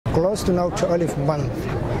Close to now 12 months,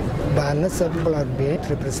 Banissa people have been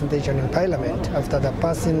representation in Parliament after the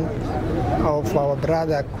passing of our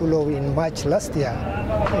brother Kulo in March last year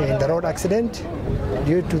in the road accident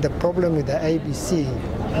due to the problem with the ABC,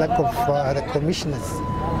 lack of the commissioners.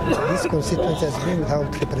 This constituency has been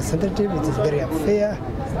without representative, which is very unfair.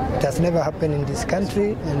 It has never happened in this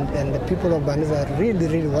country, and the people of Banissa are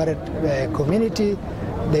really worried community.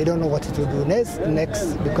 They don't know what to do next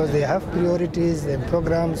because they have priorities and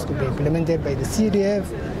programs to be implemented by the CDF,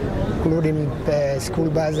 including school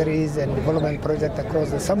bursaries and development projects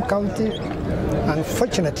across the sub-county.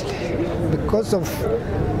 Unfortunately, because of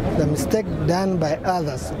the mistake done by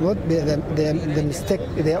others, not the mistake,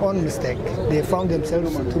 their own mistake, they found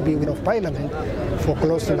themselves to be within Parliament for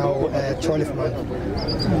close to now 12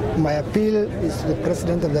 months. My appeal is to the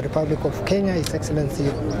President of the Republic of Kenya, His Excellency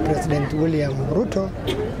President William Ruto,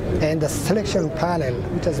 and the selection panel,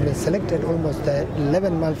 which has been selected almost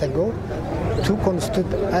 11 months ago, to constitute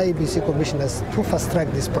IEBC commissioners to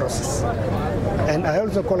fast-track this process. And I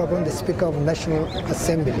also call upon the Speaker of the National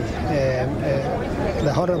Assembly,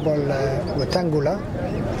 the Honorable Wetangula,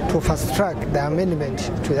 to fast-track the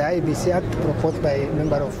amendment to the IEBC Act proposed by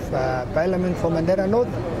Member of Parliament for Mandera North,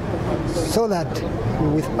 so that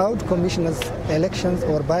without commissioners, elections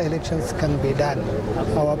or by-elections can be done.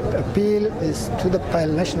 Our appeal is to the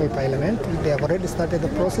National Parliament. They have already started the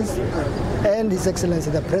process, and His Excellency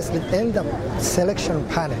the President and the selection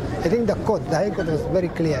panel. I think the High Court was very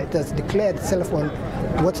clear. It has declared itself on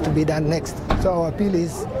what to be done next. So our appeal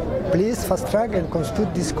is, please fast-track and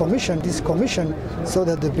constitute this commission, so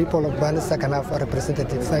that the people of Banissa can have a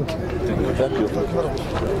representative. Thank you.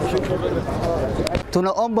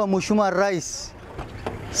 Tunaomba Mheshimiwa Rais,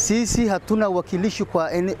 sisi hatuna wakilishi kwa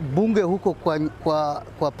bunge huko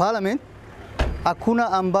kwa Parliament.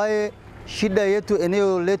 Hakuna ambaye shida yetu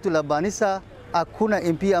eneo letu la Banissa, hakuna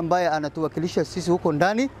MP ambaye anatuwakilisha sisi huko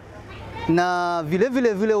ndani. Na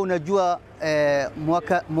vile unajua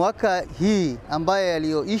mwaka hii ambaye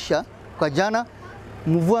aliyoisha kwa jana,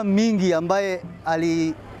 mvua mingi ambaye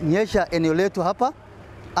alinyesha eneo letu hapa,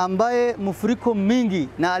 ambaye mfuriko mingi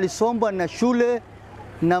na alisombwa na shule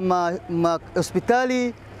na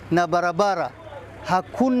hospitali na barabara.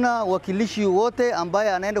 Hakuna wakilishi wote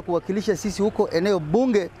ambaye anaenda kuwakilisha sisi huko eneo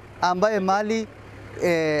bunge ambaye mali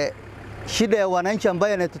shida ya wananchi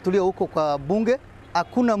ambaye anatutulia huko kwa bunge.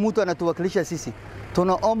 Hakuna mtu anatuwakilisha sisi.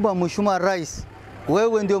 Tunaomba Mheshimiwa Rais,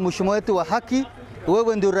 wewe ndio mheshimiwa wetu wa haki,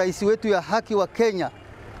 wewe ndio rais wetu ya haki wa Kenya.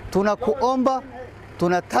 Tunakuomba,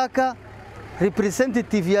 tunataka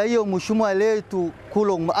representative ya hiyo mheshimiwa letu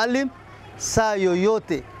Kulo Maalim saa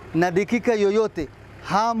yoyote na dakika yoyote.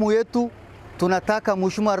 Hamu yetu tunataka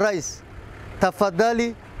Mheshimiwa Rais,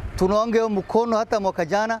 tafadhali tunaunga mkono hata mwaka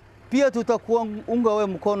jana, pia tutakuunga wewe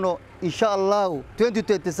mkono inshallah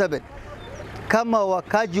 2027. Kama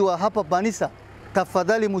wakaji wa hapa Banissa,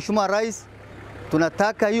 tafadhali Mheshimiwa Rais,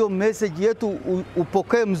 tunataka hiyo message yetu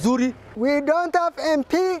upokee mzuri. We don't have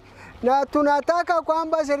MP, na tunataka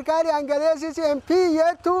kwamba serikali angalie sisi MP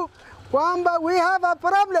yetu kwamba we have a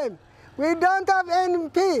problem. We don't have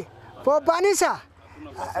MP for Banissa.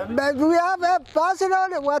 But we have a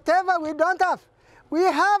personal whatever we don't have. We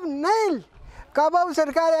have nil. Kama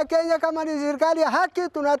serikali ya Kenya, kama ni serikali ya haki,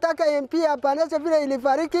 tunataka MP ya Banissa vile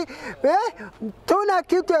ilifariki. Tuna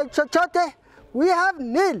kitu chochote. We have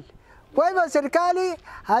nil. Kwa hivyo serikali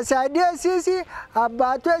asaidie sisi,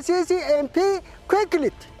 abatwe sisi MP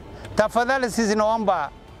quickly. Tafadhali sisi naomba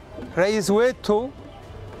rais wetu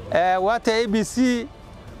watu ABC,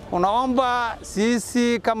 unaomba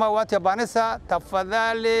sisi kama watu ya Banissa,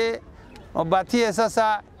 tafadhali wabatie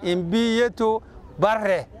sasa MP yetu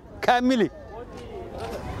bare kamili.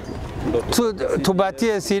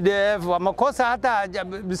 Tubatie CDF, wamekosa hata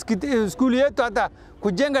skuli yetu hata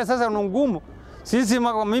kujenga sasa ni ngumu. Sisi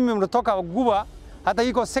mimi mnatoka Guba, hata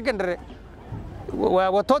iko secondary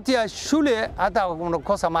watoto ya shule hata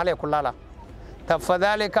unakosa mahali ya kulala.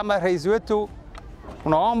 Tafadhali kama rais wetu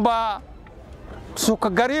unaomba suka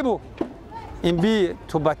karibu imbi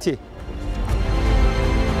tubatie.